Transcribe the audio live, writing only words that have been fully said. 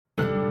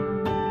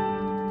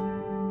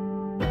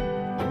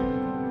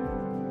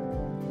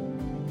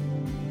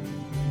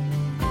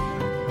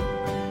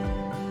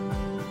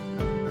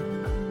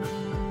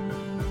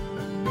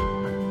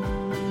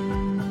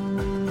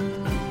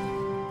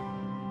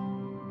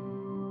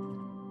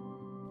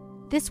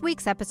This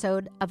week's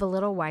episode of A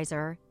Little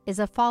Wiser is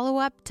a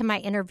follow-up to my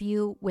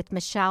interview with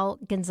Michelle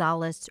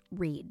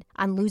Gonzalez-Reed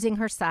on losing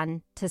her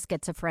son to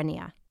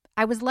schizophrenia.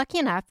 I was lucky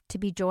enough to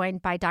be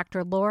joined by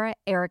Dr. Laura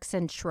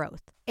Erickson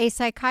Schroth, a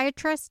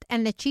psychiatrist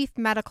and the chief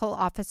medical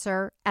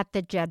officer at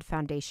the JED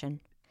Foundation.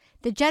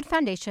 The JED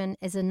Foundation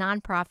is a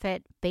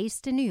nonprofit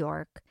based in New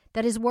York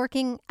that is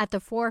working at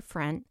the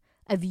forefront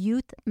of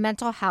youth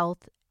mental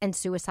health and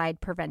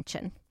suicide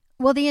prevention.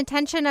 Well, the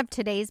intention of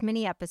today's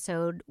mini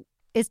episode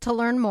is to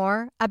learn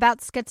more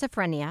about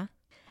schizophrenia.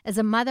 As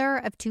a mother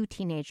of two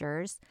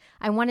teenagers,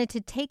 I wanted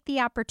to take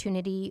the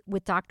opportunity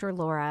with Dr.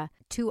 Laura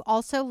to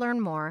also learn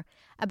more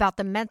about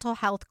the mental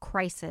health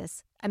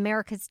crisis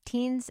America's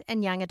teens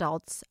and young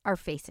adults are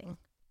facing.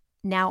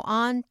 Now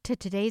on to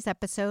today's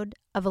episode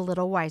of A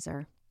Little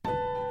Wiser.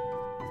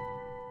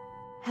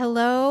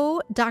 Hello,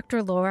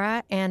 Dr.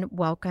 Laura, and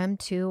welcome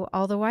to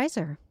All the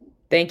Wiser.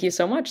 Thank you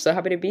so much. So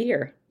happy to be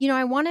here. You know,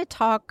 I want to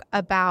talk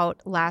about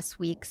last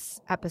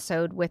week's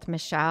episode with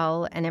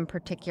Michelle and in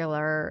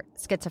particular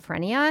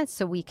schizophrenia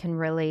so we can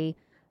really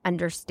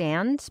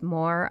understand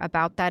more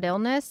about that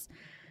illness.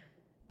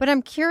 But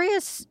I'm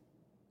curious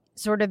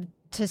sort of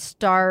to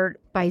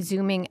start by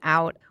zooming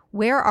out.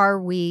 Where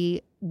are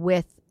we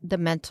with the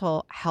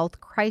mental health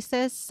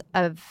crisis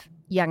of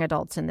young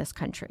adults in this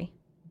country?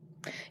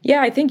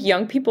 Yeah, I think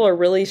young people are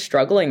really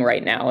struggling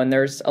right now, and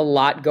there's a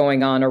lot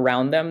going on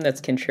around them that's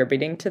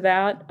contributing to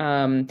that.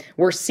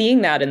 We're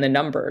seeing that in the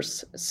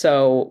numbers.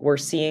 So we're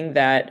seeing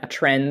that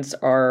trends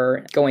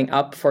are going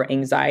up for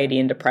anxiety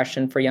and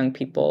depression for young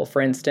people.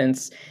 For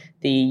instance,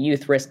 the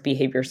Youth Risk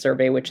Behavior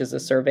Survey, which is a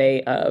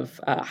survey of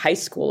high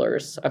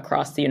schoolers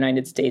across the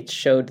United States,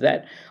 showed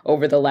that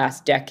over the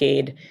last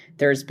decade,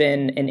 there's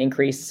been an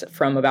increase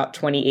from about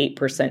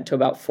 28% to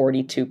about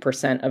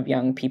 42% of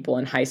young people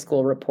in high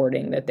school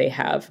reporting that they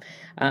have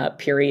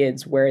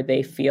periods where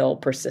they feel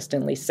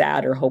persistently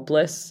sad or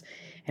hopeless.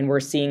 And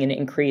we're seeing an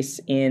increase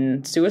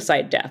in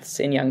suicide deaths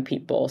in young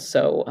people.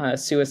 So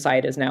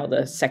suicide is now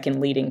the second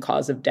leading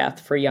cause of death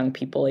for young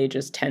people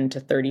ages 10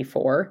 to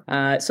 34.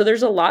 So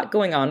there's a lot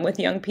going on with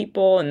young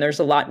people, and there's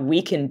a lot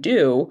we can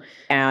do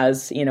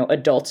as,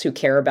 adults who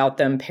care about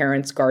them,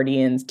 parents,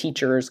 guardians,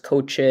 teachers,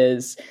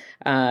 coaches,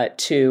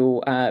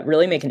 to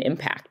really make an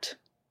impact.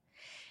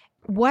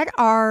 What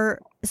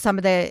are some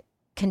of the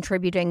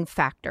contributing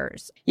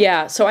factors?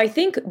 Yeah, so I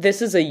think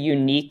this is a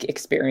unique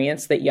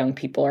experience that young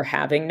people are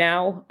having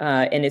now,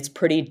 and it's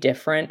pretty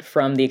different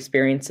from the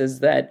experiences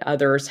that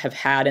others have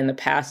had in the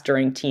past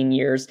during teen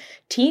years.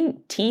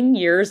 Teen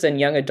years and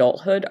young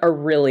adulthood are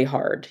really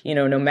hard.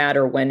 No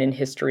matter when in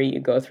history you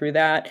go through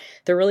that,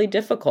 they're really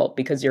difficult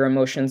because your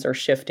emotions are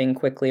shifting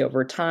quickly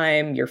over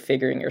time. You're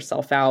figuring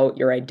yourself out,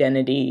 your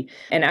identity,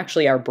 and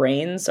actually our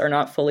brains are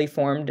not fully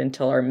formed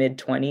until our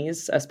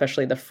mid-20s,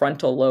 especially the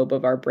frontal lobe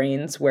of our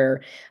brains,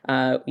 where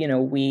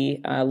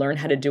we learn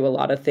how to do a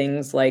lot of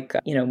things like,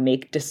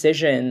 make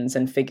decisions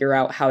and figure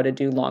out how to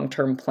do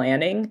long-term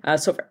planning.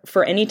 So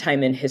for any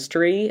time in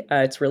history,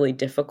 it's really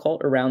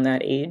difficult around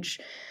that age.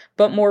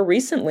 But more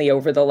recently,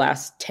 over the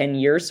last 10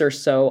 years or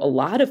so, a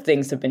lot of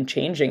things have been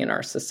changing in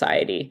our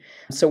society.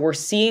 So we're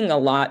seeing a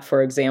lot,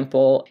 for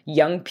example,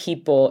 young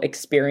people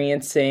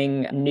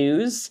experiencing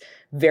news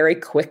very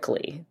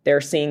quickly. They're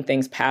seeing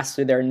things pass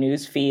through their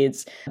news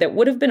feeds that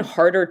would have been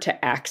harder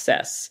to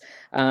access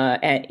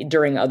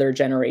during other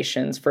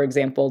generations. For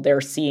example, they're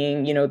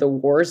seeing, the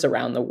wars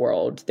around the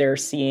world. They're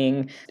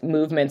seeing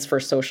movements for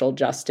social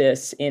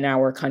justice in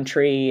our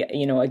country,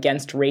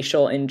 against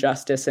racial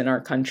injustice in our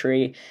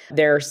country.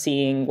 They're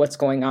seeing what's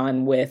going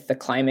on with the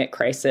climate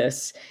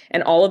crisis.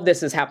 And all of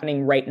this is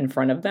happening right in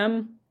front of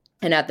them.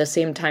 And at the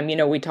same time,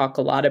 we talk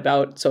a lot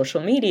about social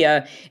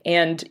media,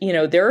 and,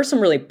 there are some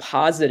really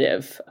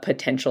positive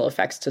potential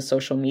effects to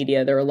social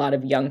media. There are a lot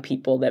of young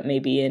people that may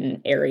be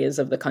in areas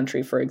of the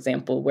country, for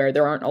example, where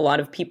there aren't a lot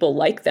of people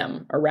like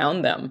them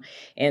around them.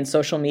 And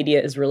social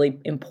media is really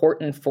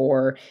important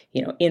for,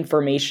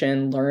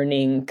 information,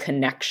 learning,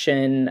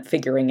 connection,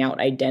 figuring out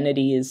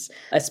identities,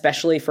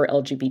 especially for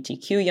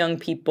LGBTQ young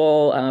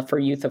people, for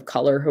youth of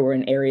color who are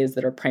in areas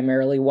that are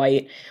primarily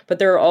white. But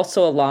there are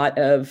also a lot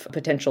of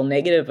potential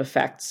negative effects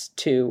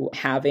to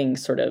having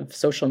sort of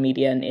social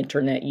media and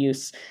internet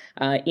use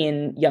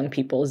in young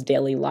people's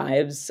daily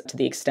lives to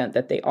the extent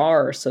that they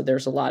are. So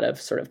there's a lot of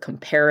sort of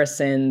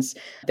comparisons.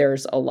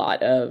 There's a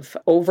lot of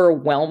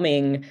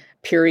overwhelming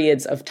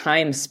periods of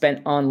time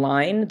spent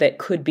online that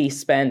could be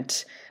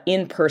spent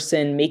in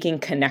person, making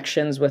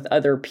connections with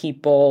other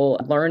people,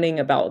 learning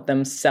about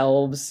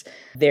themselves.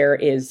 There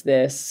is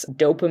this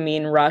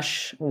dopamine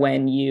rush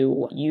when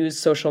you use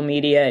social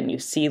media and you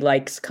see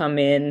likes come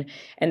in,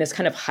 and this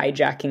kind of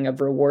hijacking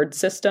of reward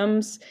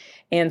systems.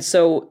 And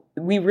so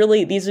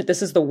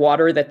this is the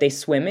water that they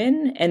swim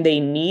in, and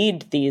they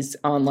need these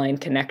online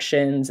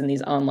connections and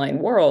these online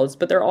worlds,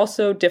 but they're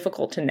also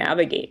difficult to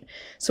navigate.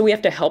 So we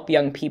have to help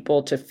young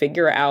people to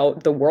figure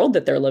out the world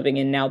that they're living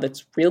in now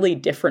that's really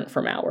different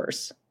from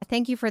ours.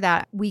 Thank you for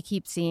that. We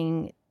keep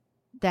seeing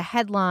the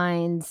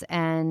headlines,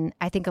 and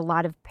I think a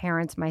lot of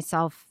parents,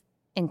 myself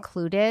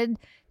included,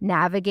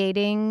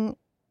 navigating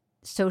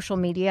social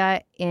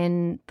media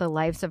in the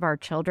lives of our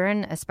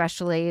children,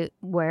 especially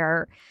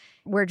where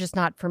we're just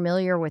not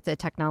familiar with the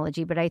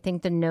technology. But I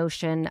think the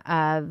notion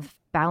of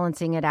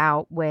balancing it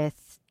out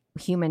with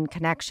human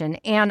connection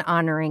and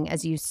honoring,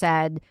 as you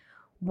said,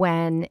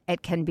 when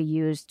it can be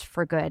used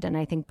for good. And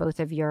I think both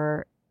of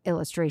your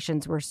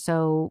illustrations were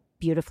so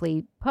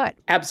beautifully put.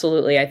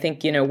 Absolutely. I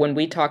think, when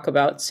we talk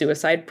about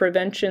suicide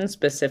prevention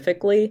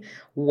specifically,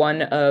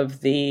 one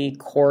of the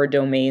core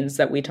domains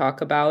that we talk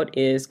about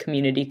is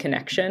community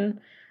connection.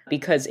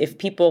 Because if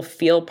people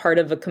feel part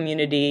of a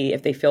community,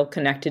 if they feel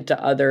connected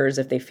to others,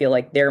 if they feel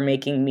like they're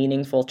making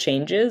meaningful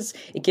changes,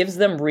 it gives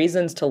them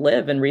reasons to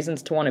live and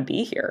reasons to want to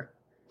be here.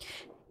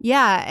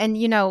 Yeah. And,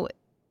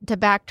 to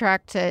backtrack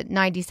to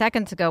 90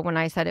 seconds ago when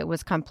I said it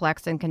was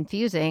complex and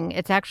confusing,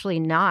 it's actually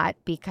not,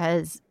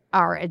 because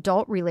our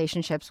adult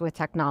relationships with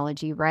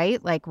technology,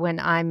 right? Like when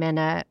I'm in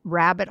a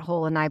rabbit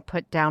hole and I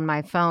put down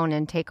my phone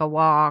and take a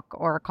walk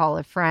or call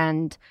a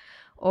friend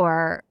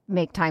or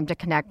make time to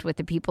connect with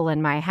the people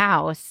in my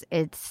house,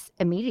 it's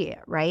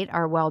immediate, right?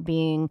 Our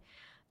well-being.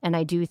 And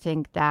I do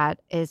think that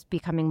is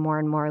becoming more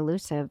and more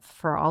elusive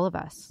for all of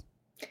us.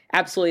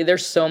 Absolutely.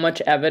 There's so much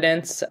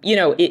evidence,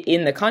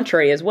 in the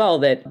contrary as well,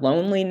 that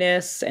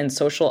loneliness and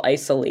social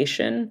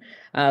isolation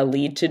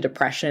lead to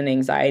depression,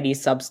 anxiety,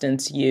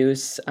 substance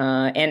use,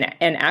 and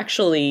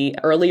actually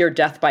earlier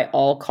death by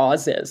all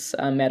causes,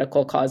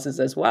 medical causes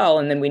as well.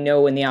 And then we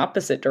know in the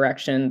opposite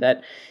direction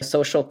that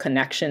social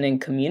connection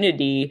and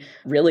community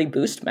really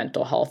boost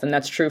mental health. And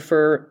that's true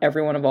for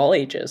everyone of all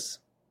ages.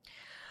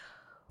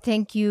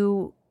 Thank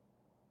you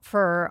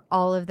for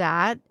all of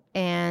that.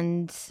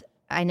 And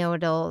I know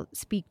it'll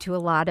speak to a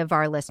lot of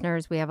our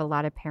listeners. We have a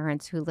lot of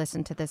parents who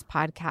listen to this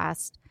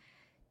podcast.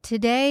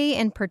 Today,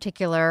 in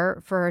particular,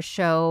 for a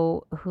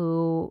show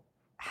who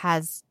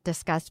has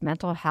discussed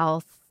mental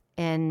health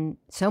in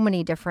so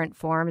many different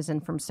forms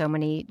and from so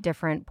many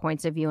different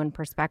points of view and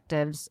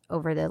perspectives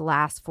over the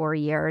last 4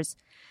 years,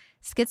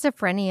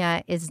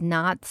 schizophrenia is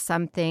not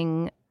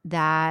something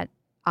that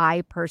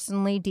I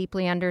personally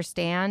deeply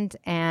understand.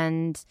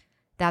 And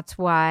that's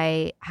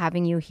why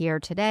having you here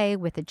today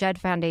with the Jed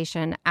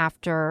Foundation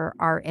after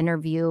our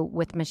interview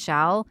with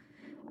Michelle,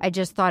 I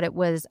just thought it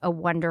was a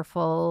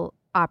wonderful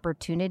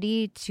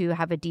opportunity to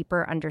have a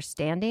deeper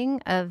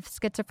understanding of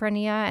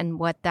schizophrenia and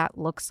what that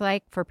looks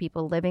like for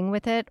people living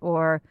with it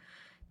or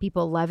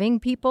people loving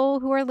people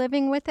who are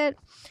living with it.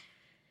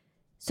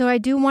 So I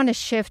do want to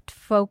shift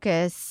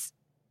focus.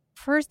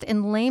 First,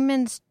 in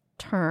layman's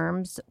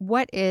terms,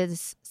 what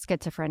is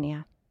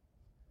schizophrenia?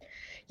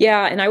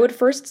 Yeah, and I would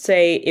first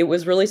say it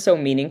was really so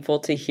meaningful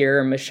to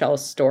hear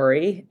Michelle's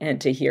story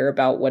and to hear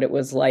about what it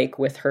was like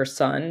with her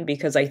son,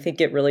 because I think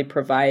it really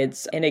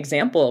provides an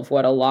example of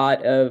what a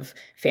lot of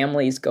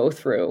families go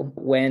through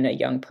when a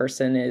young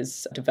person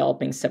is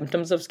developing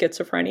symptoms of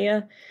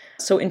schizophrenia.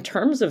 So in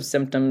terms of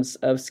symptoms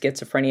of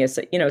schizophrenia,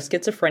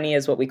 schizophrenia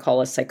is what we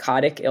call a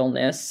psychotic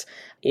illness.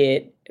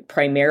 It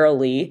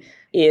primarily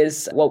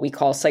is what we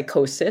call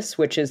psychosis,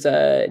 which is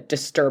a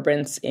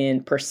disturbance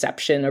in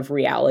perception of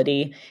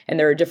reality. And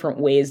there are different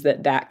ways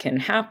that that can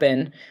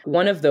happen.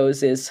 One of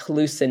those is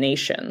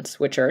hallucinations,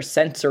 which are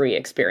sensory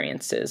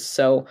experiences.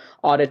 So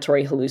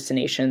auditory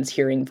hallucinations,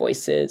 hearing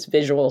voices,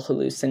 visual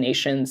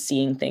hallucinations,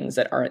 seeing things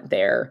that aren't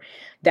there.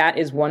 That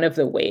is one of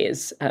the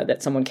ways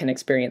that someone can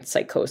experience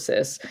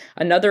psychosis.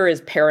 Another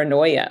is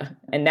paranoia,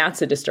 and that's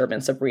a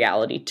disturbance of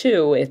reality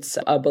too. It's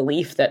a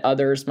belief that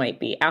others might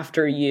be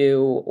after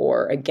you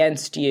or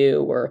against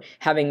you, or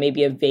having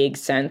maybe a vague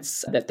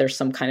sense that there's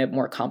some kind of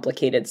more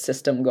complicated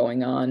system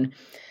going on.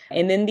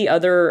 And then the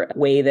other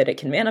way that it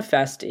can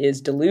manifest is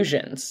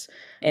delusions.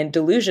 And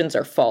delusions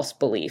are false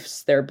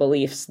beliefs. They're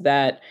beliefs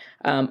that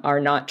are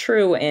not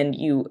true, and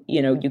you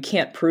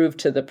can't prove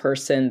to the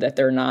person that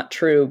they're not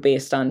true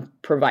based on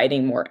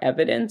providing more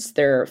evidence.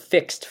 They're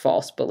fixed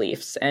false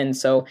beliefs. And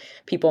so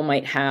people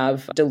might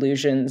have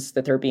delusions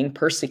that they're being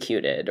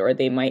persecuted, or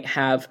they might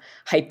have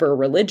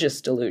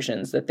hyper-religious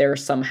delusions that they're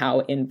somehow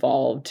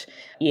involved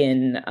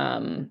in,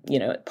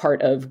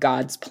 part of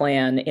God's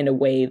plan in a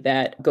way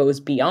that goes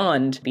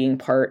beyond being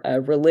part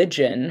of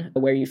religion,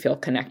 where you feel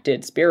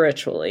connected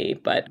spiritually,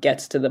 but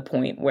gets to the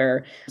point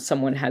where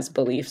someone has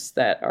beliefs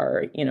that are,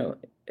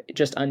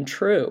 just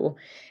untrue.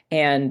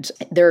 And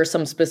there are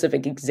some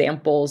specific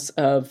examples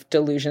of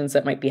delusions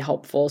that might be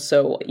helpful.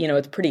 So,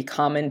 it's pretty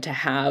common to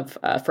have,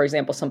 for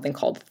example, something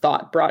called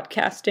thought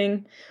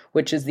broadcasting,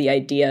 which is the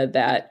idea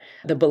that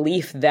the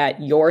belief that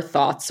your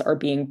thoughts are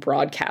being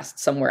broadcast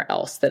somewhere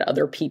else, that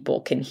other people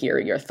can hear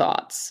your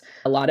thoughts.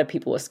 A lot of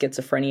people with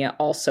schizophrenia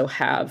also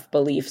have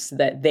beliefs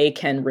that they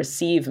can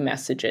receive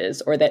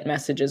messages, or that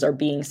messages are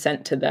being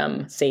sent to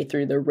them, say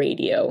through the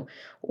radio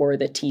or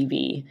the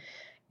TV.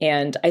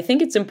 And I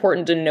think it's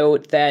important to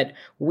note that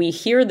we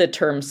hear the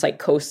term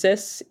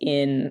psychosis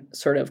in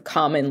sort of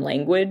common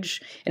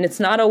language, and it's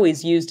not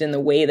always used in the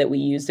way that we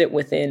use it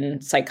within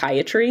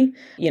psychiatry.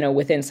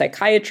 Within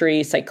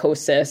psychiatry,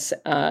 psychosis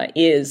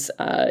is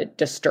a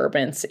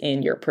disturbance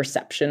in your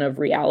perception of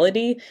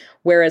reality,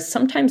 whereas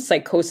sometimes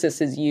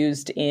psychosis is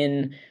used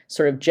in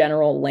sort of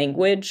general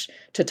language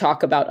to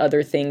talk about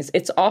other things.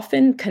 It's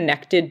often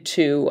connected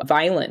to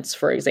violence,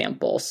 for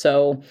example.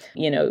 So,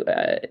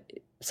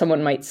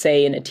 someone might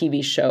say in a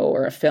TV show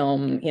or a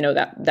film,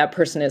 that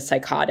person is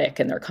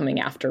psychotic and they're coming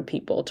after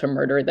people to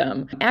murder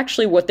them.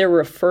 Actually, what they're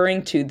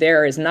referring to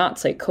there is not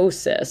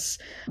psychosis.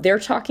 They're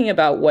talking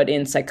about what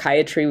in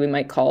psychiatry we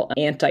might call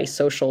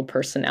antisocial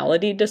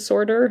personality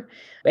disorder.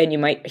 And you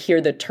might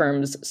hear the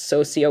terms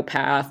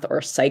sociopath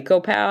or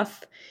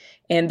psychopath.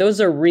 And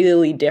those are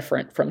really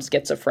different from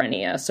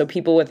schizophrenia. So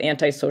people with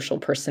antisocial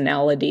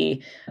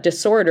personality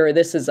disorder,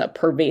 this is a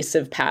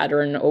pervasive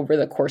pattern over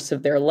the course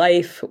of their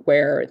life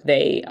where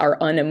they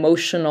are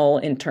unemotional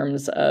in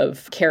terms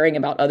of caring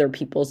about other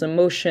people's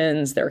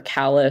emotions. They're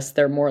callous.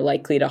 They're more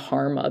likely to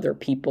harm other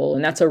people.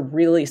 And that's a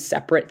really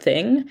separate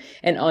thing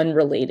and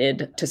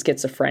unrelated to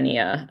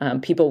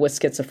schizophrenia. People with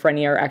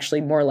schizophrenia are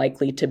actually more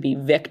likely to be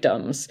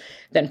victims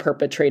than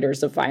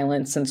perpetrators of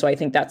violence. And so I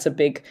think that's a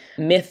big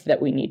myth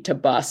that we need to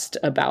bust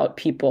about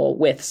people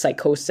with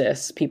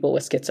psychosis, people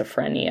with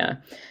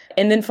schizophrenia.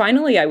 And then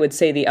finally, I would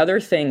say the other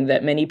thing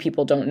that many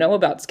people don't know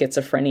about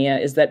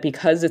schizophrenia is that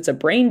because it's a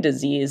brain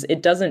disease,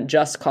 it doesn't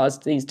just cause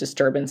these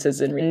disturbances.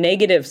 And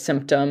negative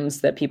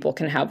symptoms that people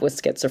can have with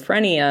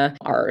schizophrenia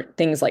are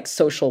things like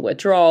social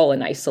withdrawal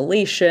and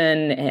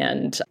isolation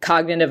and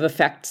cognitive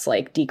effects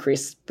like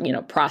decreased,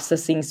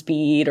 processing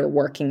speed or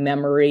working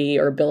memory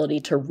or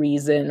ability to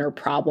reason or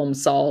problem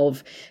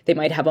solve. They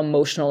might have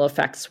emotional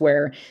effects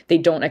where they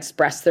don't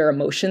express their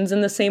emotions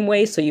in the same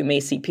way. So you may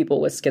see people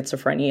with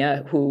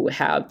schizophrenia who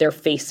have their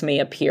face may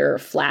appear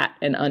flat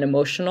and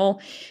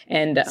unemotional.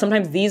 And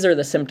sometimes these are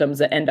the symptoms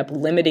that end up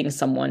limiting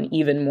someone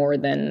even more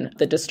than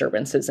the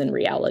disturbances in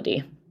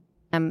reality.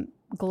 I'm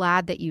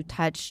glad that you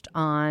touched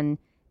on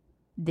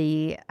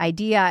the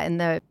idea and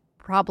the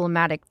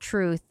problematic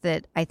truth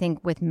that I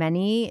think with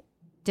many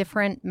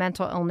different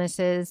mental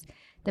illnesses,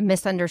 the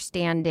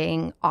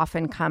misunderstanding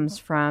often comes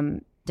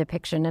from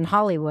depiction in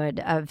Hollywood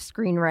of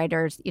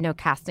screenwriters,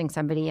 casting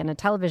somebody in a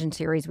television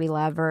series we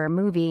love or a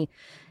movie.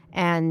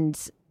 And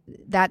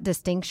that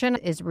distinction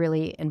is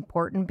really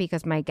important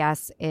because my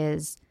guess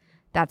is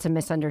that's a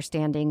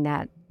misunderstanding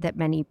that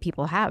many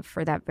people have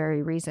for that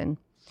very reason.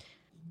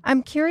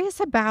 I'm curious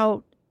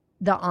about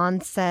the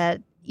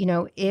onset,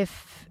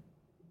 if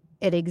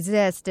it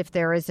exists, if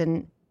there is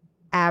an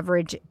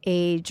average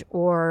age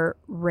or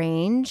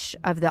range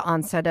of the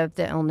onset of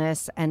the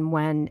illness and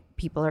when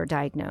people are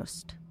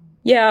diagnosed.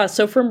 Yeah,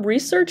 so from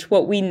research,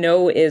 what we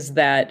know is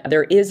that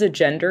there is a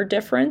gender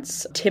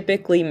difference.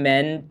 Typically,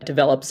 men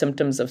develop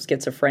symptoms of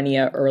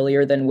schizophrenia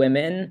earlier than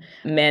women.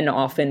 Men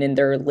often in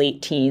their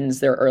late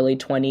teens, their early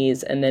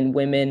 20s, and then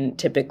women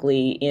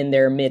typically in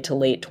their mid to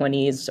late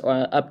 20s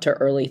up to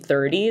early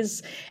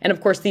 30s. And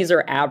of course, these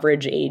are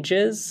average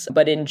ages,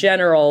 but in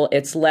general,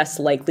 it's less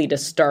likely to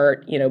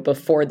start,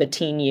 before the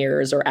teen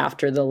years or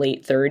after the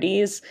late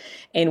 30s.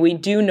 And we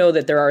do know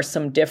that there are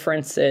some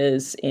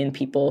differences in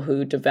people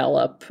who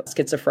develop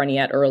schizophrenia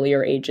at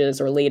earlier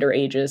ages or later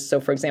ages. So,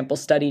 for example,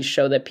 studies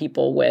show that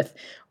people with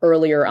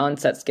earlier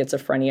onset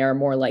schizophrenia are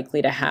more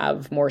likely to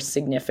have more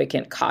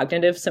significant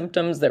cognitive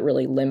symptoms that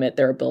really limit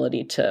their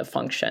ability to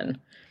function.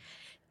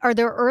 Are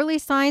there early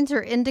signs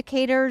or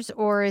indicators,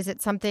 or is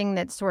it something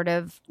that's sort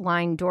of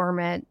lying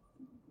dormant,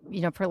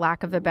 for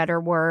lack of a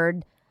better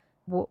word?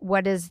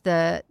 What is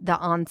the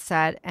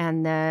onset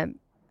and the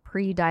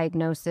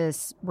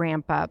pre-diagnosis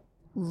ramp up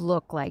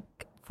look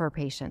like for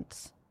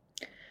patients?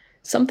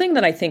 Something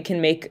that I think can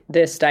make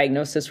this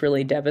diagnosis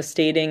really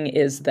devastating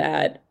is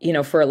that,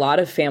 for a lot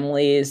of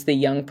families, the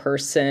young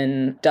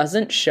person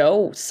doesn't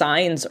show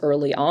signs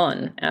early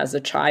on as a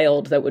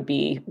child that would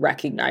be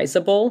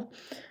recognizable.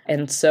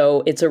 And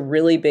so it's a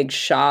really big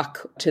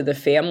shock to the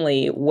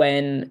family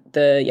when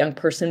the young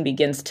person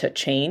begins to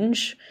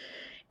change.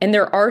 And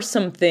there are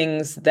some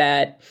things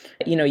that,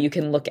 you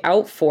can look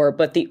out for,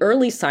 but the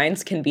early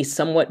signs can be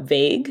somewhat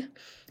vague.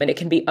 And it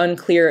can be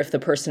unclear if the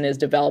person is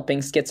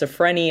developing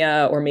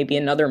schizophrenia or maybe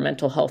another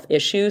mental health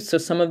issue. So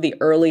some of the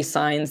early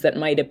signs that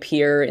might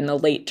appear in the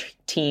late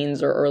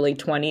teens or early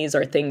 20s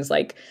are things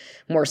like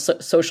more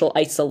social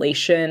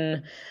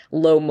isolation,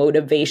 low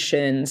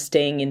motivation,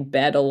 staying in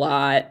bed a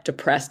lot,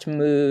 depressed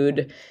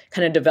mood,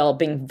 kind of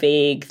developing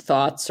vague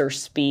thoughts or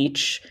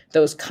speech,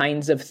 those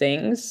kinds of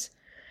things.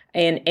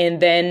 And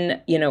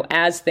then,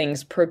 as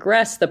things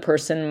progress, the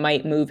person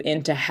might move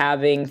into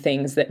having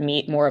things that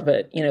meet more of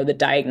the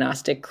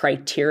diagnostic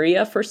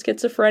criteria for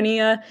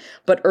schizophrenia.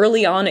 But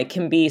early on, it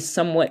can be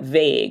somewhat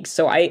vague.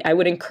 So I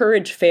would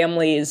encourage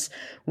families,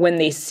 when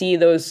they see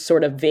those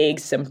sort of vague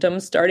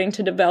symptoms starting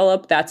to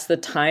develop, that's the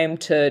time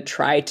to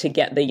try to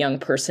get the young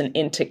person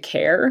into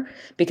care.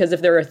 Because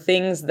if there are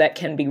things that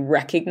can be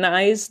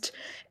recognized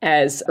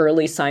as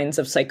early signs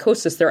of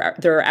psychosis, there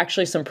are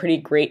actually some pretty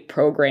great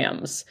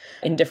programs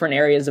in different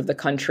areas of the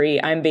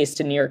country. I'm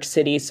based in New York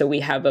City, so we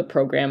have a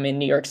program in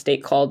New York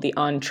State called the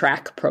On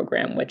Track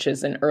program, which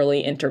is an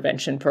early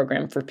intervention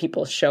program for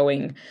people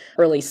showing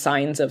early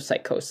signs of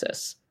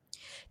psychosis.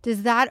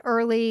 Does that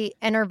early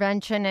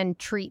intervention and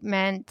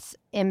treatment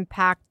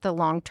impact the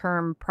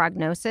long-term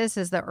prognosis?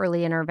 Does the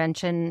early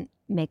intervention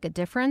make a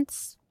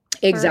difference?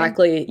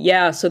 Exactly.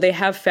 Yeah. So they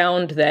have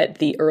found that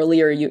the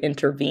earlier you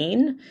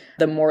intervene,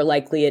 the more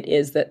likely it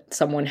is that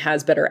someone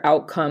has better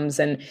outcomes.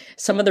 And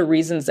some of the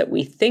reasons that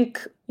we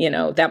think,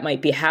 that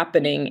might be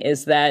happening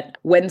is that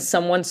when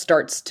someone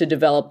starts to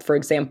develop, for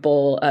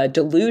example,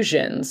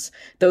 delusions,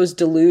 those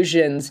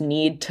delusions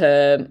need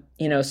to,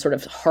 sort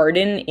of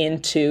harden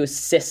into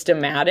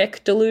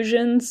systematic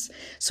delusions.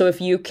 So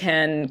if you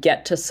can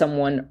get to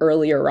someone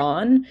earlier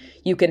on,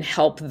 you can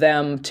help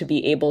them to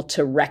be able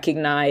to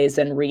recognize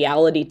and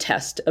reality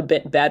test a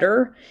bit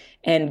better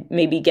and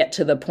maybe get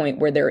to the point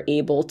where they're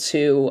able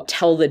to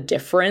tell the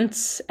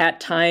difference at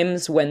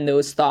times when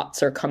those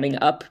thoughts are coming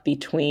up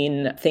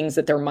between things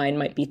that their mind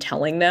might be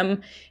telling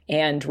them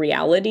and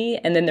reality.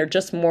 And then they're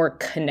just more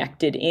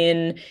connected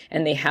in,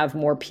 and they have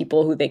more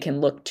people who they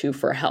can look to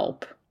for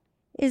help.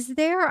 Is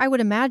there, I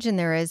would imagine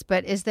there is,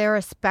 but is there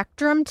a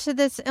spectrum to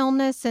this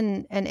illness?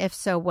 And if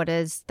so, what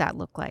does that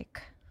look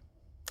like?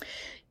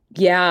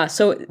 Yeah,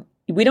 so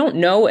we don't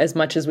know as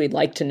much as we'd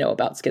like to know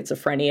about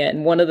schizophrenia.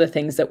 And one of the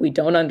things that we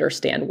don't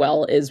understand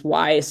well is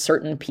why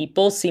certain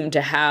people seem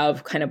to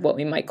have kind of what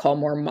we might call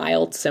more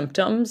mild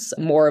symptoms,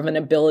 more of an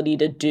ability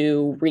to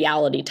do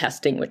reality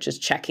testing, which is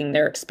checking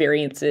their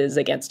experiences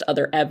against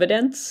other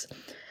evidence.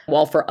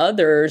 While for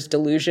others,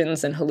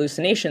 delusions and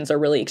hallucinations are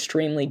really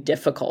extremely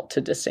difficult to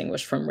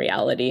distinguish from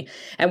reality.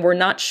 And we're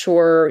not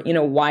sure,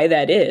 why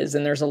that is.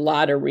 And there's a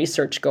lot of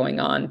research going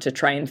on to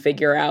try and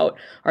figure out,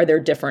 are there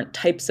different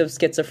types of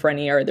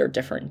schizophrenia? Are there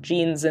different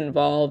genes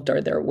involved?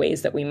 Are there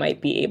ways that we might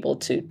be able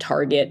to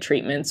target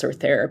treatments or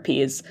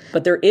therapies?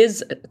 But there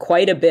is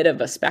quite a bit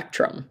of a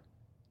spectrum.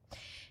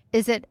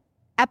 Is it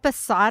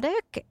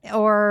episodic,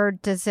 or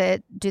do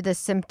the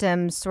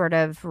symptoms sort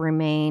of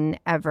remain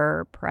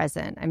ever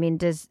present? I mean,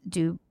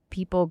 do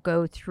people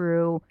go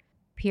through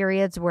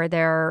periods where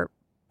they're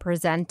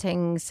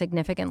presenting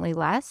significantly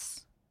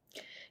less?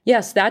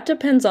 Yes, that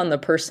depends on the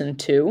person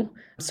too.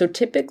 So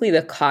typically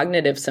the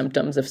cognitive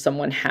symptoms, if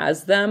someone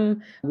has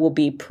them, will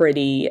be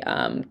pretty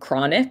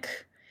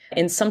chronic.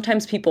 And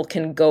sometimes people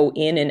can go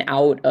in and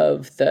out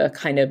of the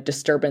kind of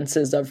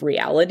disturbances of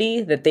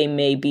reality, that they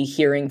may be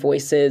hearing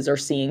voices or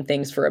seeing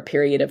things for a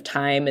period of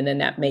time, and then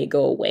that may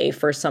go away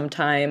for some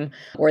time,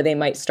 or they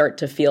might start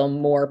to feel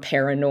more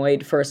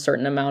paranoid for a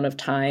certain amount of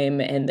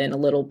time and then a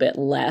little bit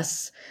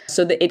less.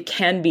 So that it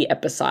can be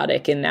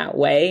episodic in that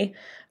way.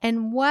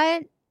 And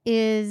what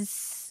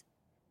is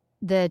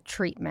the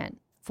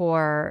treatment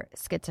for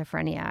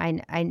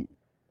schizophrenia?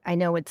 I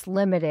know it's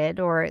limited,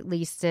 or at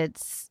least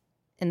it's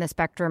in the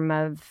spectrum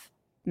of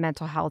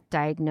mental health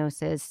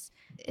diagnosis.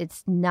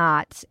 It's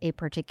not a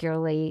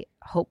particularly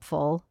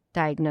hopeful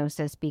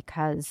diagnosis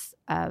because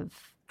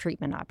of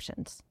treatment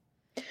options.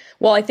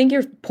 Well, I think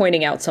you're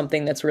pointing out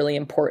something that's really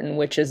important,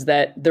 which is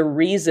that the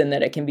reason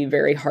that it can be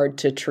very hard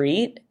to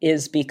treat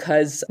is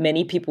because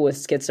many people with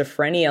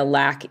schizophrenia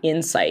lack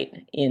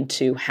insight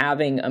into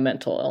having a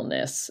mental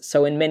illness.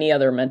 So in many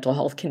other mental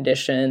health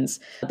conditions,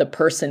 the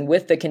person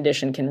with the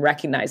condition can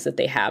recognize that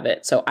they have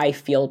it. So I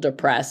feel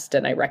depressed,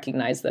 and I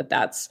recognize that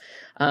that's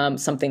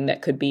something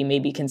that could be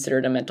maybe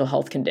considered a mental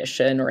health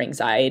condition or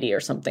anxiety or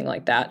something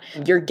like that.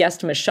 Your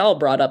guest, Michelle,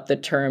 brought up the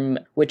term,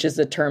 which is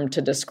a term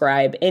to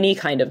describe any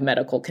kind of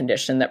medical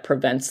condition that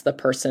prevents the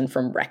person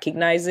from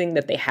recognizing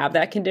that they have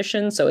that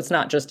condition. So it's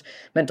not just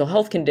mental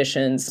health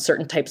conditions,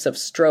 certain types of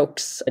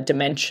strokes,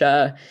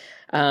 dementia,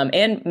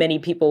 and many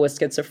people with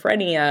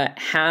schizophrenia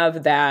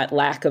have that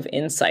lack of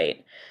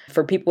insight.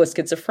 For people with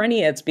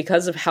schizophrenia, it's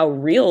because of how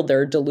real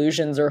their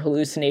delusions or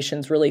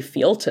hallucinations really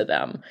feel to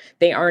them.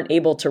 They aren't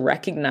able to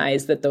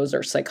recognize that those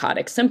are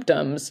psychotic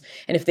symptoms.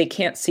 And if they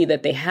can't see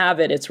that they have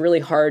it, it's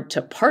really hard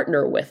to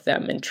partner with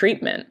them in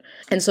treatment.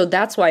 And so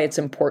that's why it's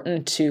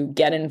important to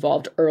get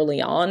involved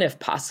early on if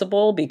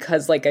possible,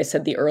 because like I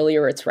said, the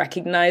earlier it's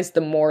recognized, the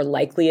more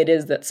likely it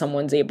is that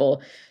someone's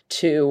able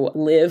to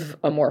live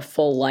a more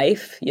full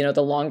life.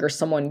 The longer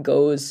someone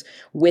goes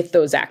with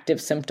those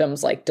active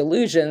symptoms like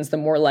delusions, the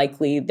more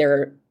likely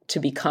they're to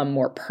become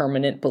more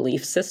permanent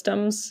belief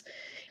systems.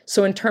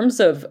 So in terms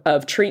of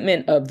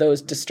treatment of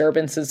those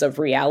disturbances of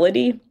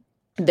reality,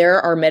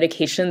 there are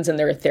medications and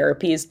there are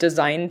therapies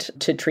designed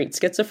to treat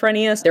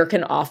schizophrenia. There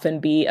can often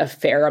be a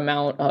fair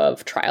amount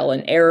of trial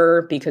and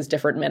error because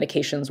different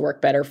medications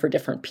work better for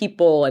different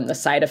people and the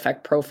side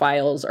effect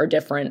profiles are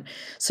different.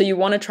 So you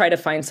want to try to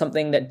find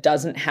something that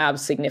doesn't have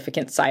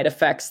significant side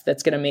effects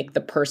that's going to make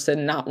the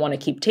person not want to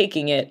keep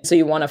taking it. So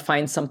you want to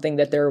find something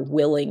that they're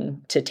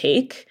willing to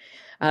take.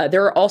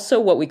 There are also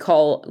what we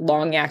call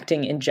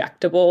long-acting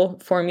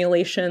injectable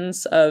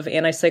formulations of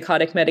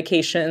antipsychotic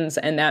medications,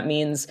 and that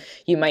means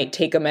you might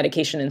take a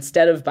medication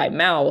instead of by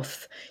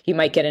mouth. You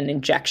might get an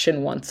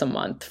injection once a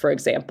month, for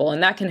example,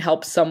 and that can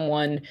help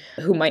someone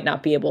who might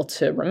not be able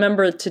to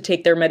remember to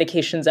take their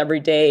medications every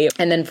day.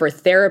 And then for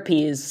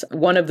therapies,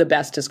 one of the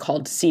best is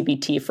called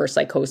CBT for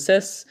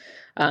psychosis.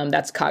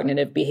 That's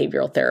cognitive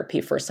behavioral therapy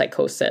for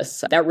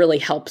psychosis. That really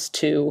helps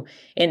to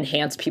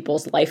enhance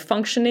people's life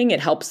functioning.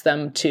 It helps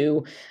them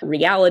to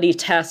reality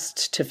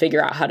test, to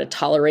figure out how to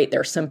tolerate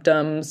their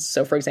symptoms.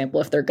 So, for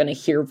example, if they're going to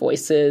hear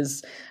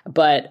voices,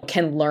 but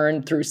can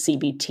learn through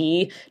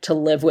CBT to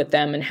live with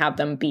them and have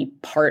them be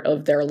part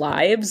of their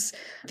lives.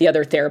 The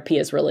other therapy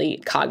is really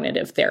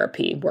cognitive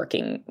therapy,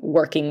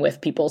 working with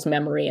people's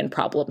memory and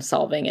problem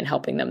solving and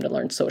helping them to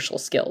learn social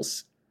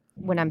skills.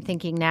 When I'm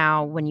thinking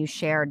now, when you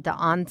shared the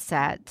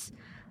onset,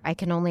 I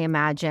can only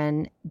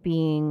imagine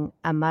being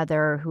a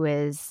mother who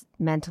is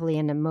mentally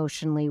and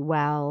emotionally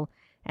well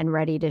and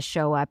ready to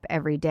show up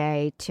every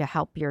day to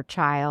help your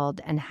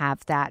child and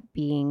have that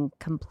being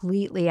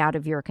completely out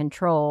of your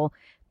control.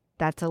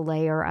 That's a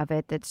layer of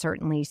it that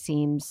certainly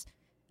seems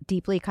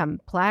deeply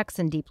complex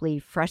and deeply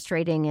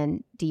frustrating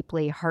and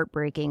deeply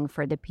heartbreaking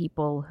for the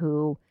people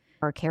who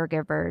are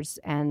caregivers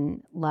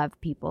and love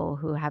people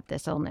who have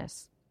this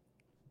illness.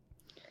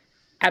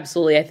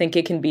 Absolutely. I think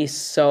it can be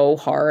so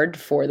hard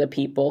for the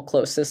people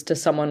closest to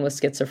someone with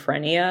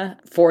schizophrenia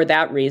for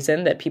that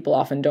reason, that people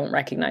often don't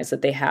recognize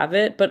that they have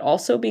it, but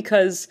also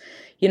because,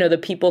 the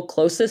people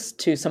closest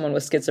to someone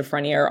with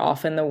schizophrenia are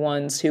often the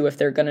ones who, if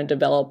they're going to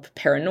develop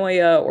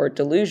paranoia or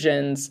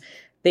delusions,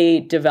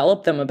 they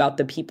develop them about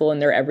the people in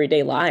their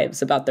everyday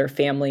lives, about their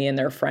family and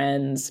their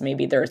friends,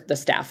 maybe the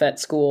staff at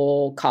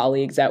school,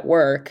 colleagues at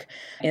work.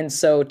 And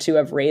so to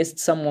have raised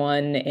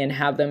someone and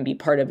have them be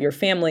part of your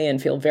family and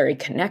feel very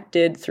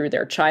connected through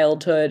their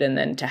childhood, and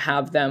then to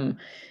have them,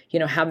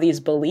 have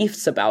these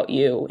beliefs about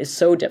you is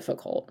so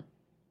difficult.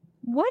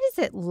 What is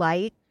it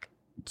like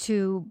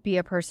to be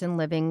a person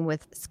living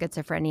with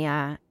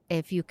schizophrenia,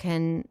 if you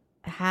can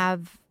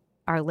have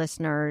our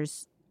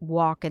listeners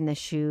walk in the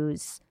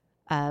shoes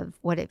of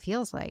what it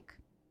feels like?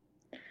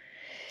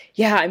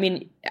 Yeah,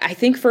 I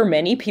think for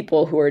many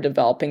people who are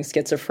developing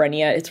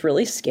schizophrenia, it's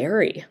really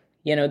scary.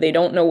 They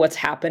don't know what's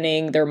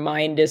happening. Their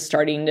mind is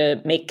starting to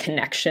make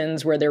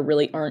connections where there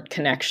really aren't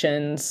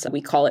connections.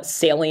 We call it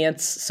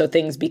salience. So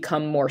things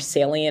become more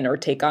salient or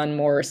take on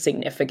more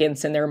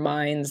significance in their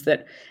minds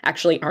that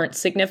actually aren't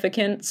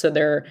significant. So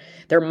their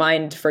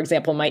mind, for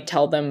example, might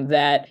tell them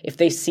that if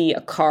they see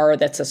a car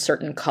that's a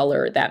certain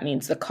color, that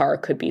means the car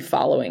could be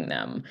following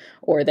them,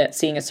 or that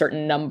seeing a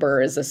certain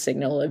number is a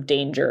signal of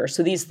danger.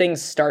 So these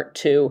things start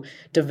to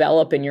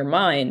develop in your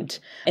mind.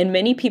 And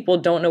many people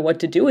don't know what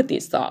to do with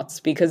these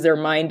thoughts because their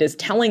mind is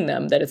telling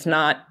them that it's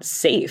not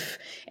safe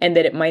and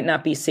that it might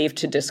not be safe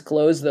to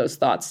disclose those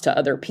thoughts to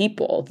other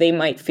people. They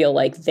might feel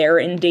like they're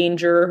in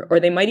danger, or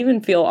they might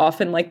even feel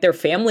often like their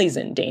family's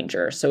in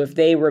danger. So if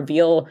they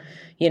reveal,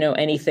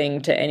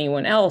 anything to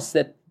anyone else,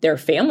 that their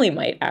family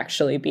might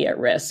actually be at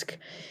risk.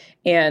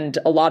 And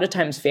a lot of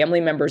times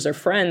family members or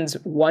friends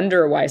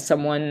wonder why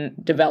someone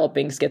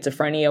developing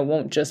schizophrenia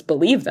won't just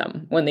believe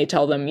them when they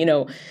tell them,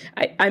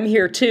 I'm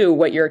here too,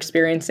 what you're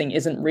experiencing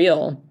isn't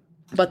real.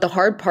 But the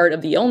hard part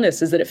of the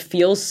illness is that it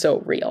feels so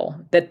real,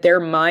 that their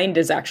mind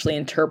is actually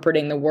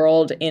interpreting the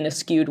world in a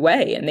skewed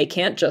way, and they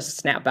can't just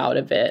snap out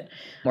of it.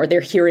 Or they're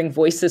hearing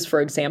voices,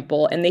 for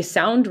example, and they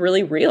sound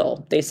really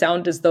real. They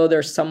sound as though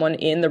there's someone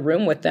in the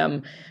room with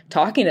them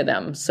talking to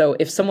them. So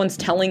if someone's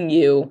telling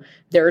you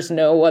there's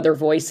no other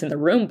voice in the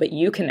room, but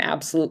you can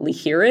absolutely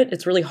hear it,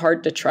 it's really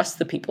hard to trust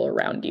the people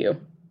around you.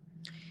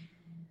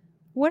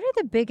 What are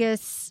the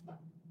biggest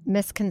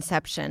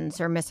misconceptions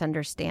or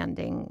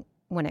misunderstanding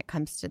when it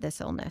comes to this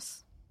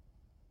illness?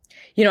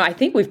 I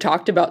think we've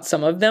talked about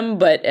some of them,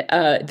 but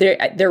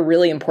they're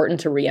really important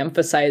to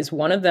reemphasize.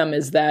 One of them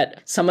is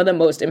that some of the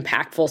most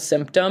impactful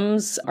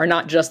symptoms are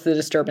not just the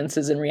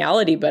disturbances in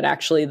reality, but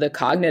actually the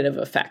cognitive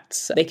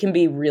effects. They can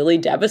be really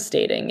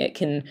devastating. It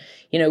can,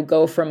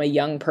 go from a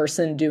young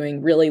person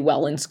doing really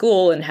well in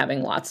school and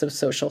having lots of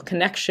social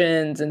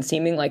connections and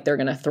seeming like they're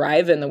going to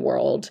thrive in the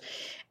world,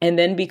 and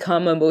then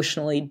become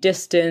emotionally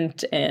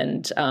distant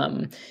and,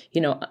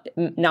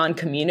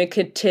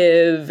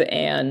 non-communicative,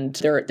 and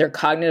their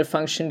cognitive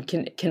function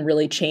can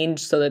really change,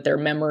 so that their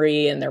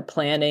memory and their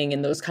planning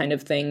and those kind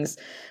of things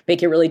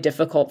make it really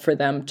difficult for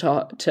them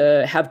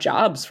to have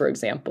jobs, for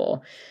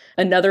example.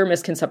 Another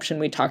misconception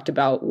we talked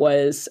about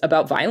was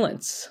about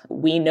violence.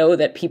 We know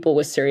that people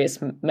with serious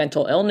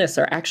mental illness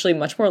are actually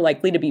much more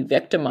likely to be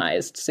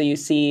victimized. So you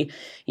see,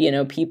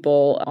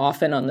 people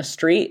often on the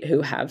street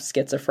who have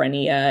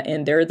schizophrenia,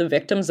 and they're the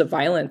victims of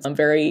violence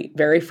very,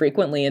 very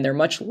frequently, and they're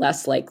much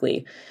less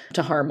likely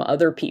to harm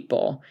other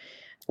people.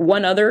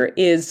 One other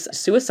is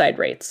suicide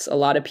rates. A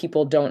lot of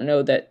people don't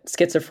know that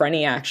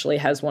schizophrenia actually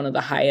has one of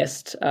the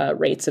highest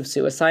rates of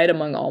suicide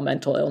among all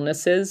mental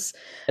illnesses.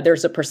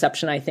 There's a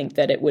perception, I think,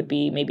 that it would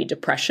be maybe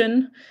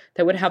depression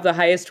that would have the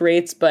highest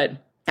rates, but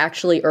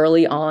actually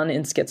early on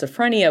in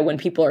schizophrenia, when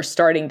people are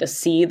starting to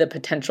see the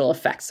potential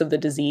effects of the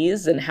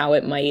disease and how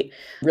it might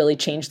really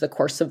change the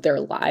course of their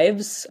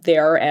lives, they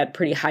are at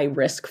pretty high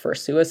risk for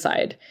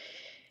suicide.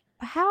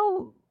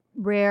 How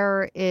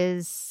rare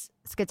is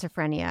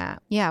schizophrenia?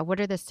 Yeah, what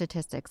are the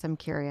statistics? I'm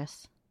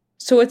curious.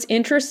 So it's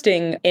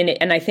interesting,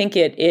 and I think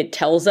it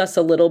tells us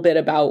a little bit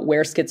about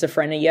where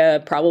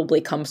schizophrenia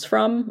probably comes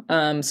from.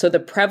 So the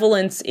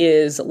prevalence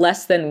is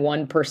less than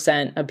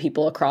 1% of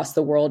people across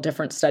the world.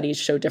 Different studies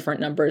show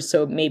different numbers.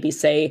 So maybe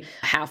say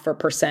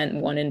 0.5%,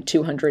 1 in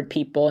 200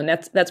 people, and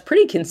that's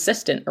pretty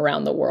consistent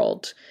around the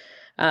world.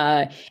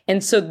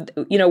 And so,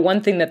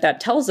 one thing that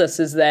tells us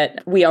is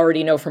that we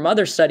already know from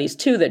other studies,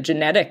 too, that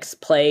genetics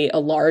play a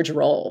large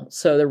role.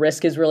 So the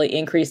risk is really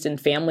increased in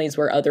families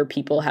where other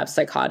people have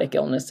psychotic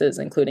illnesses,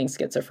 including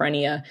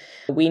schizophrenia.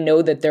 We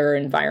know that there are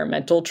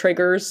environmental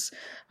triggers.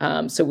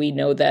 So we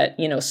know that,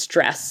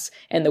 stress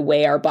and the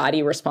way our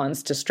body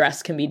responds to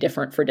stress can be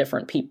different for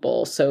different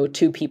people. So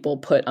two people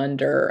put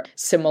under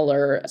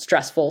similar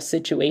stressful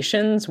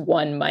situations,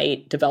 one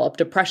might develop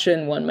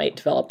depression, one might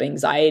develop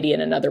anxiety,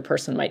 and another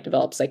person might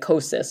develop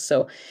psychosis.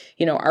 So,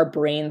 our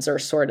brains are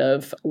sort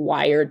of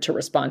wired to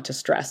respond to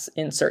stress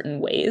in certain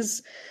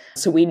ways.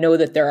 So we know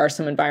that there are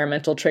some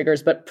environmental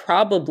triggers, but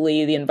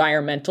probably the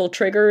environmental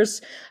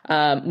triggers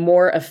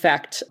more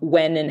affect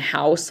when and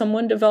how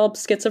someone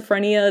develops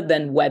schizophrenia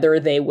than whether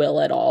they will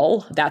at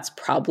all. That's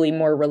probably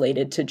more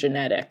related to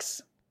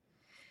genetics.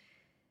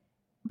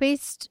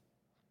 Based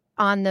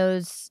on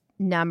those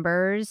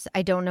numbers,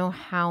 I don't know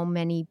how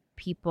many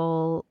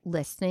people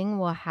listening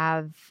will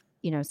have,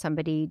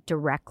 somebody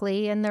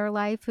directly in their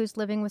life who's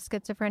living with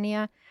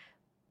schizophrenia.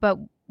 But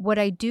what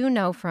I do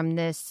know from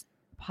this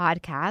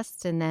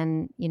podcast and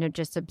then,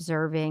 just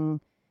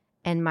observing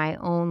in my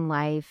own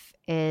life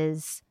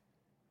is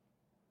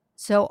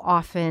so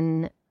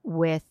often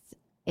with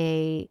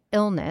a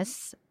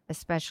illness,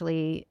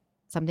 especially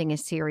something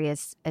as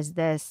serious as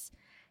this,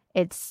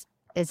 it's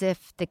as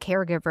if the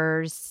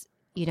caregivers,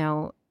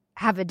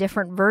 have a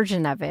different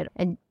version of it.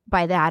 And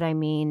by that, I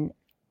mean,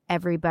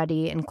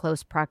 everybody in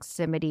close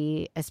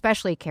proximity,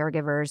 especially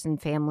caregivers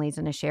and families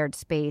in a shared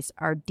space,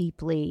 are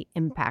deeply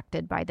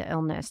impacted by the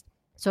illness.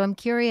 So I'm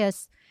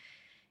curious,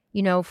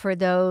 for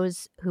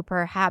those who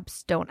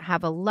perhaps don't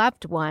have a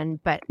loved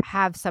one, but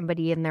have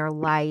somebody in their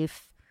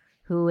life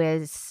who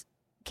is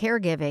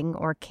caregiving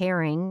or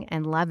caring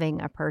and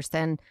loving a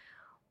person,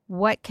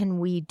 what can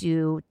we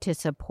do to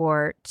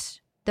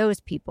support those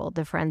people,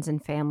 the friends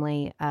and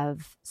family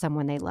of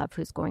someone they love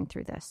who's going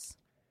through this?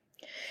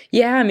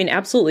 Yeah, I mean,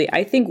 absolutely.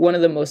 I think one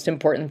of the most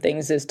important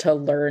things is to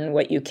learn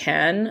what you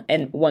can.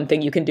 And one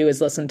thing you can do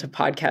is listen to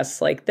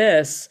podcasts like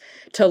this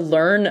to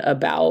learn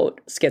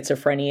about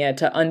schizophrenia,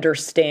 to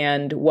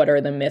understand what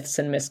are the myths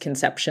and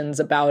misconceptions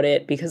about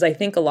it. Because I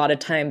think a lot of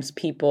times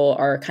people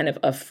are kind of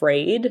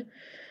afraid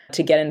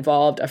to get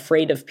involved,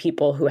 afraid of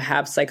people who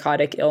have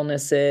psychotic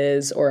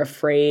illnesses, or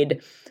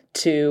afraid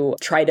to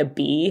try to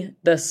be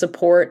the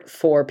support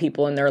for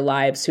people in their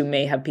lives who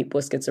may have people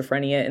with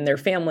schizophrenia in their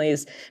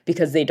families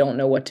because they don't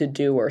know what to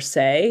do or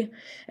say.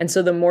 And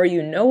so the more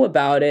you know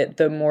about it,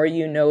 the more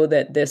you know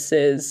that this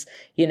is,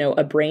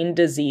 a brain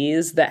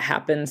disease that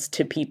happens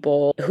to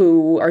people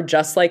who are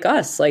just like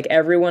us, like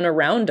everyone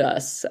around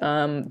us,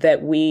 that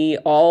we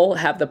all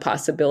have the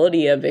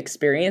possibility of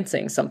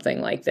experiencing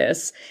something like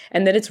this,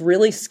 and that it's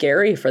really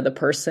scary for the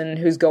person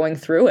who's going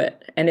through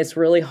it. And it's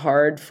really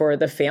hard for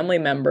the family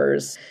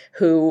members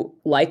who,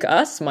 like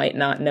us, might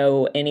not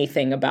know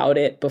anything about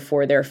it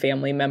before their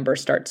family member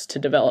starts to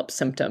develop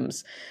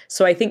symptoms.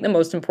 So I think the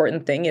most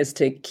important thing is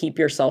to keep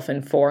yourself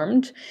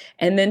informed,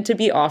 and then to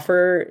be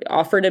offer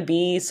to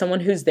be someone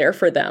who's there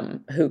for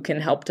them, who can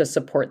help to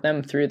support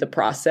them through the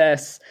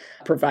process,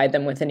 provide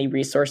them with any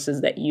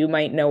resources that you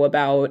might know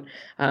about,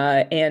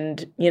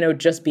 and,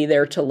 just be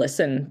there to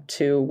listen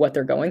to what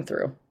they're going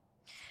through.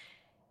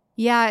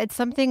 Yeah, it's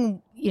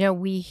something,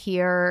 we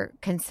hear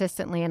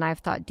consistently and I've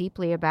thought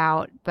deeply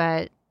about,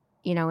 but,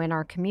 in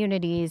our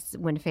communities,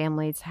 when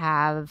families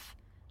have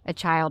a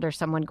child or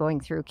someone going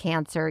through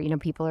cancer,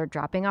 people are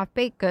dropping off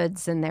baked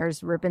goods and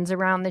there's ribbons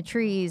around the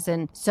trees.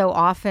 And so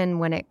often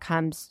when it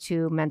comes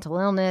to mental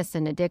illness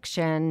and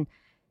addiction,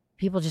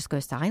 people just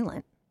go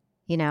silent.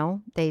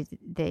 They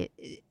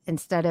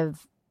instead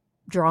of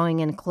drawing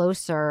in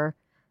closer,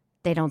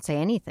 they don't say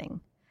anything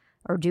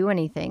or do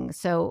anything.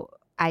 So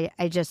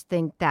I just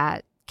think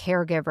that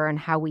caregiver and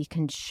how we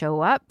can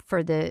show up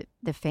for the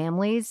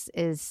families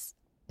is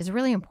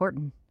really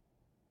important.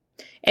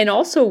 And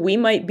also, we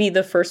might be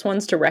the first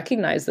ones to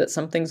recognize that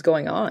something's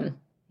going on,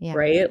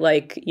 right?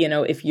 Like,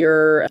 if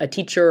you're a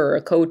teacher or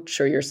a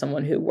coach, or you're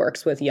someone who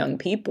works with young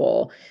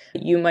people,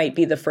 you might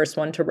be the first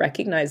one to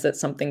recognize that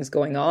something's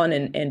going on,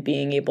 and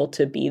being able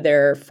to be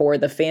there for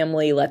the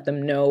family, let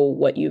them know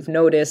what you've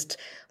noticed,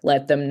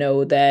 let them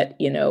know that,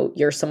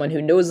 you're someone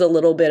who knows a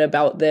little bit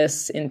about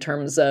this in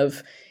terms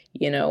of,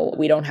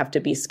 we don't have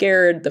to be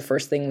scared. The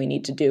first thing we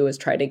need to do is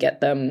try to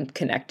get them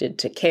connected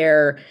to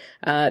care.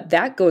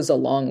 That goes a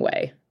long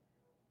way.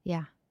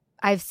 Yeah.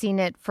 I've seen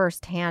it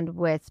firsthand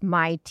with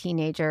my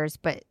teenagers,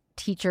 but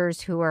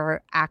teachers who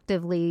are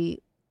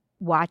actively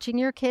watching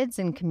your kids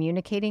and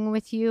communicating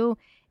with you,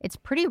 it's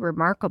pretty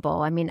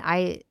remarkable. I mean,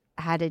 I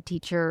had a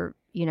teacher,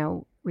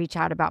 reach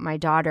out about my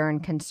daughter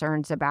and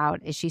concerns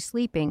about, is she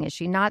sleeping? Is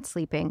she not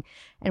sleeping?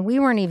 And we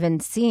weren't even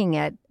seeing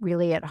it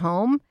really at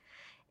home.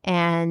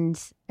 And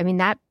I mean,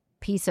 that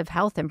piece of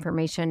health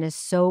information is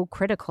so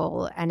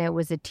critical. And it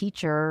was a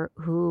teacher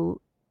who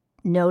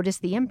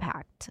noticed the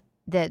impact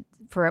that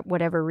for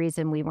whatever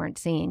reason we weren't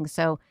seeing.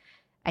 So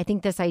I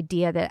think this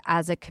idea that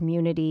as a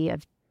community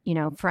of,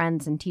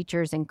 friends and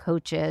teachers and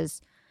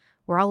coaches,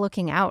 we're all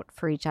looking out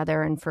for each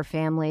other and for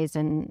families,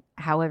 and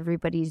how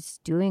everybody's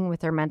doing with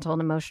their mental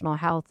and emotional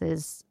health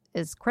is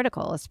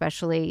critical,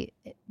 especially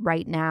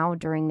right now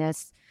during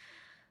this,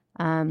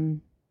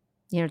 time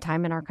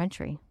in our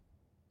country.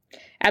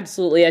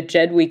 Absolutely. At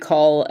JED, we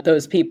call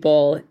those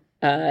people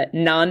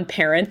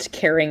non-parent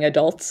caring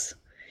adults.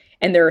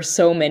 And there are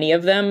so many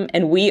of them.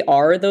 And we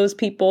are those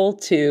people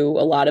to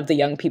a lot of the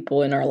young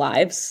people in our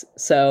lives.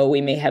 So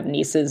we may have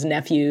nieces,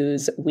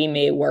 nephews. We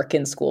may work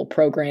in school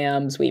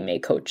programs. We may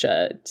coach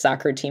a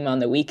soccer team on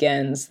the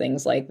weekends,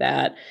 things like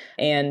that.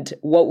 And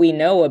what we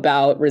know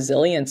about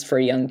resilience for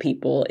young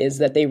people is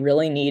that they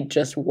really need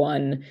just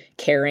one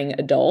caring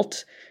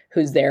adult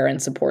who's there and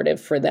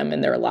supportive for them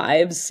in their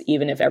lives,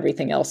 even if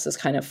everything else is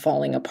kind of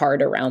falling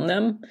apart around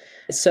them.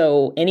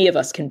 So any of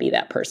us can be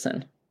that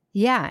person.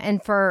 Yeah.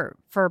 And for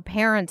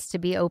parents to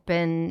be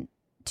open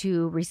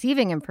to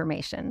receiving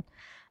information,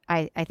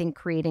 I think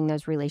creating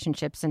those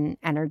relationships and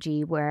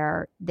energy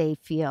where they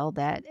feel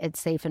that it's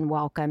safe and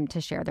welcome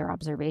to share their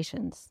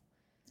observations.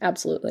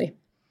 Absolutely.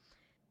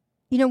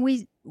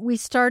 We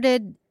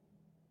started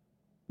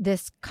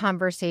this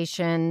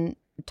conversation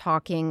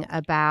talking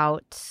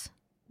about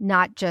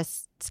not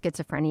just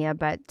schizophrenia,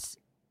 but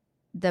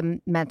the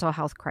mental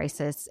health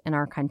crisis in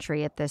our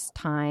country at this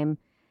time.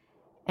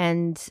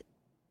 And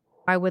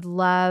I would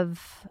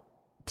love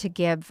to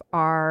give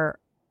our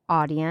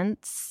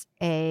audience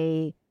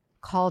a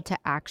call to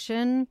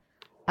action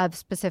of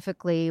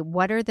specifically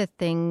what are the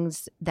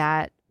things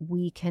that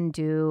we can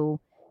do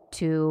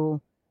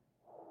to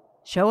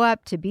show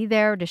up, to be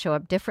there, to show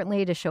up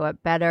differently, to show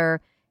up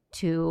better,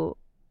 to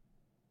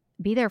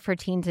be there for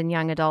teens and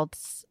young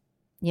adults,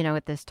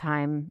 at this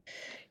time.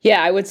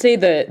 Yeah, I would say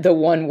the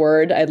one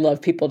word I'd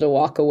love people to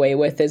walk away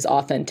with is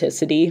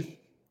authenticity.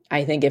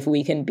 I think if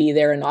we can be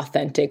there in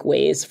authentic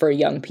ways for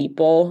young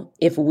people,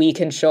 if we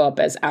can show up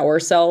as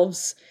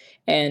ourselves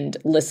and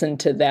listen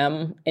to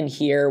them and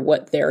hear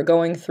what they're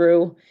going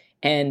through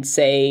and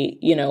say,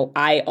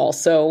 I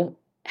also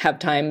have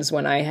times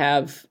when I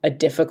have a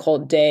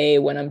difficult day,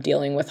 when I'm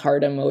dealing with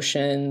hard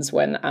emotions,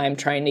 when I'm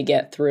trying to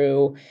get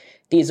through.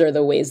 These are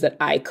the ways that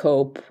I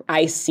cope.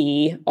 I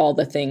see all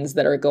the things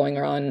that are going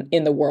on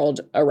in the world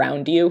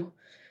around you.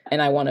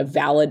 And I want to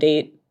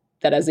validate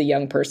that as a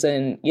young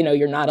person,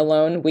 you're not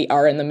alone. We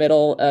are in the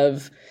middle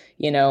of,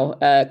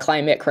 a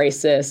climate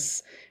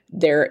crisis.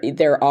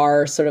 There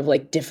are sort of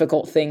like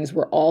difficult things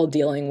we're all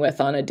dealing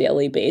with on a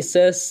daily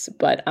basis,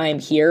 but I'm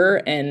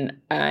here and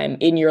I'm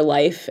in your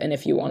life. And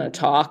if you want to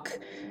talk,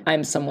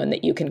 I'm someone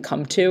that you can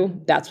come to.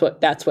 That's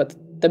what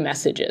the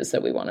message is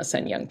that we want to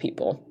send young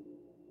people.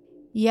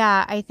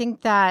 Yeah, I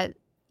think that,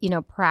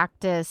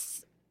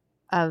 practice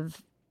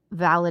of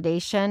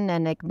validation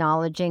and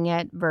acknowledging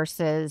it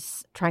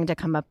versus trying to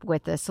come up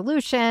with a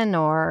solution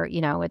or,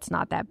 it's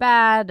not that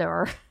bad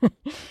or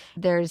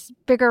there's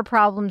bigger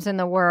problems in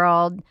the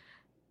world.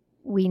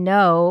 We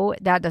know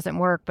that doesn't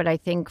work, but I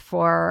think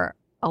for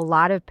a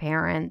lot of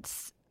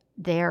parents,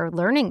 they're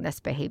learning this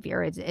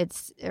behavior.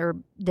 It's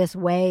this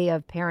way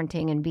of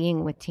parenting and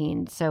being with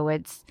teens. So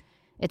it's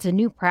a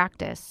new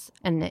practice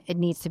and it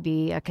needs to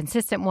be a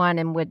consistent one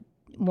and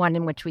one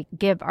in which we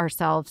give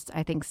ourselves,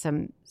 I think,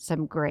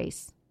 some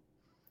grace.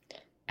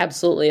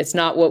 Absolutely. It's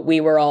not what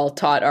we were all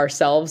taught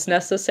ourselves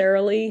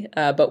necessarily,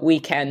 but we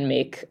can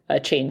make a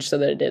change so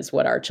that it is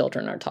what our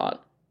children are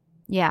taught.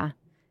 Yeah.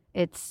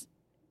 It's,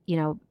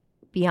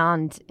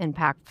 beyond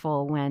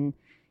impactful when,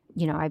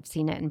 I've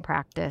seen it in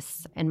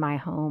practice in my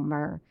home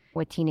or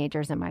with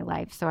teenagers in my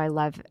life. So I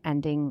love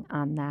ending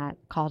on that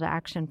call to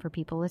action for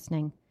people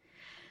listening.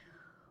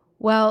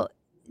 Well,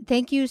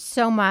 thank you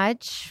so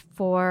much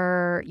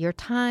for your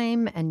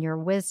time and your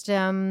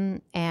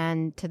wisdom,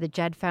 and to the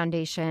JED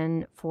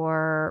Foundation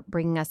for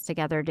bringing us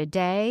together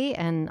today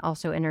and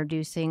also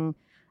introducing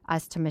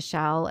us to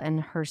Michelle and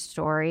her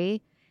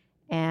story.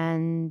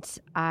 And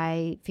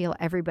I feel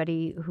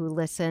everybody who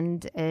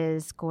listened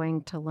is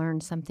going to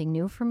learn something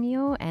new from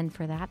you. And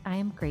for that, I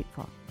am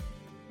grateful.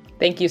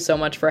 Thank you so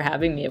much for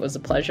having me. It was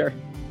a pleasure.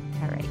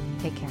 All right.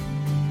 Take care.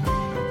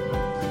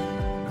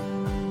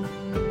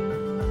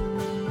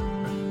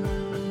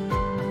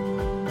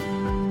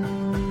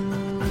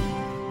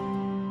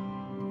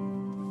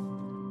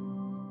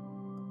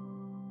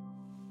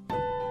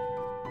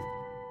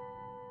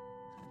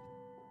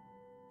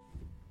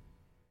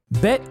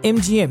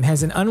 BetMGM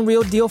has an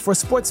unreal deal for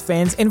sports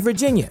fans in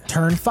Virginia.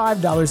 Turn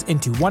 $5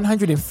 into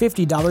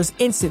 $150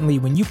 instantly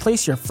when you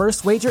place your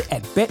first wager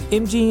at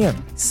BetMGM.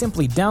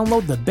 Simply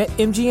download the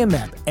BetMGM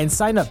app and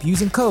sign up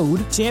using code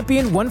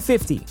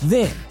Champion150.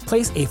 Then,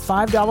 place a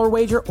 $5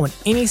 wager on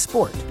any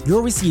sport.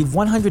 You'll receive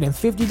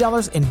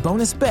 $150 in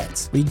bonus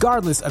bets,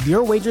 regardless of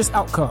your wager's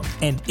outcome.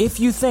 And if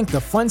you think the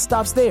fun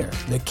stops there,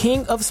 the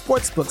king of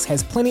sportsbooks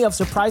has plenty of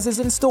surprises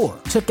in store.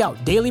 Check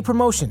out daily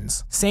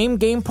promotions,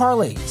 same-game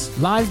parlays,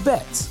 live bets,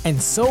 and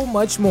so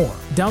much more.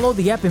 Download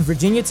the app in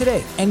Virginia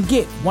today and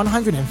get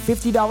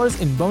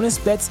 $150 in bonus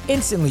bets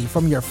instantly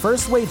from your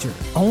first wager.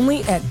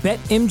 Only at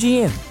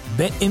BetMGM.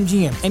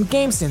 BetMGM and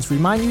GameSense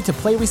remind you to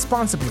play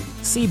responsibly.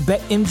 See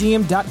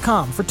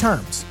BetMGM.com for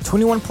terms.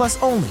 21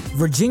 plus only.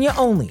 Virginia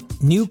only.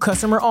 New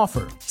customer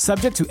offer.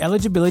 Subject to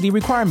eligibility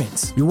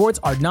requirements. Rewards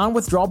are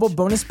non-withdrawable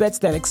bonus bets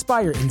that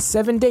expire in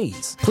 7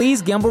 days.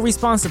 Please gamble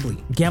responsibly.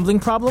 Gambling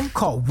problem?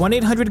 Call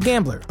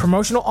 1-800-GAMBLER.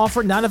 Promotional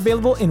offer not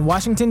available in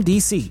Washington,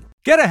 D.C.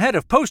 Get ahead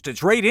of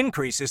postage rate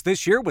increases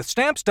this year with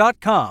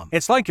Stamps.com.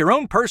 It's like your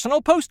own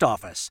personal post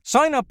office.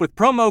 Sign up with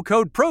promo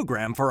code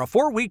PROGRAM for a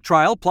 4-week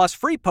trial plus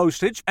free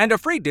postage and a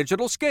free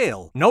digital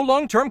scale. No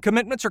long-term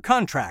commitments or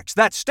contracts.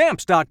 That's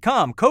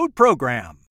Stamps.com, code PROGRAM.